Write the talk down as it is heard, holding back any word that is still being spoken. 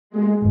Good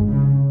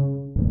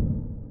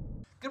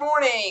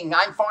morning,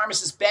 I'm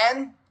Pharmacist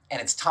Ben, and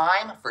it's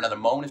time for another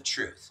moment of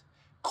truth.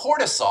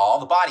 Cortisol,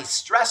 the body's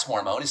stress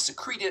hormone, is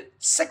secreted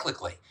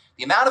cyclically.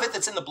 The amount of it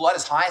that's in the blood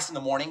is highest in the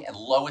morning and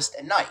lowest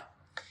at night.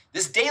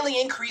 This daily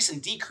increase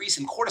and decrease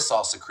in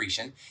cortisol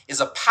secretion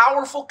is a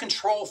powerful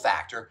control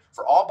factor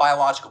for all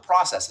biological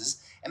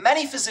processes, and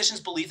many physicians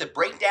believe that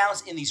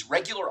breakdowns in these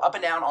regular up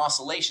and down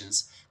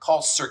oscillations,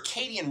 called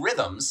circadian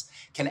rhythms,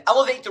 can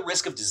elevate the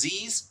risk of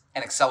disease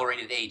and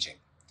accelerated aging.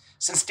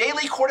 Since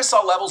daily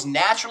cortisol levels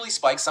naturally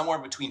spike somewhere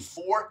between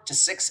 4 to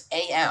 6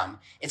 a.m.,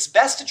 it's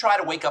best to try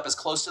to wake up as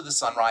close to the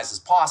sunrise as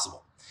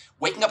possible.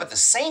 Waking up at the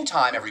same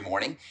time every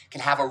morning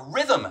can have a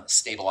rhythm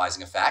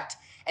stabilizing effect,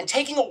 and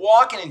taking a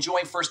walk and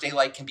enjoying first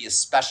daylight can be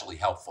especially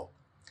helpful.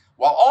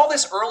 While all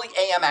this early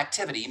AM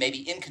activity may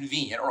be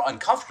inconvenient or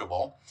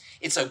uncomfortable,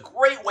 it's a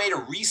great way to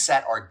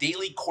reset our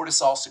daily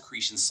cortisol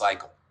secretion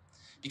cycle.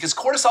 Because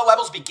cortisol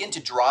levels begin to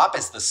drop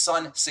as the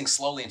sun sinks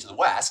slowly into the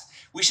west,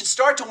 we should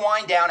start to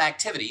wind down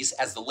activities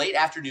as the late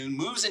afternoon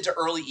moves into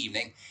early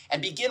evening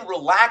and begin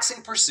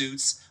relaxing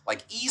pursuits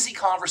like easy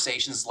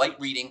conversations, light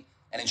reading,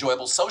 and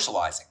enjoyable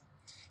socializing.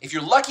 If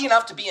you're lucky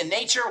enough to be in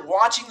nature,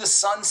 watching the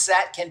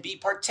sunset can be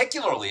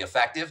particularly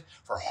effective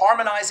for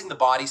harmonizing the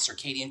body's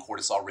circadian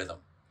cortisol rhythm.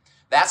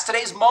 That's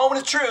today's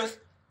moment of truth.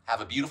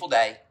 Have a beautiful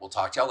day. We'll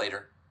talk to y'all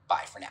later.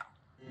 Bye for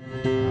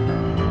now.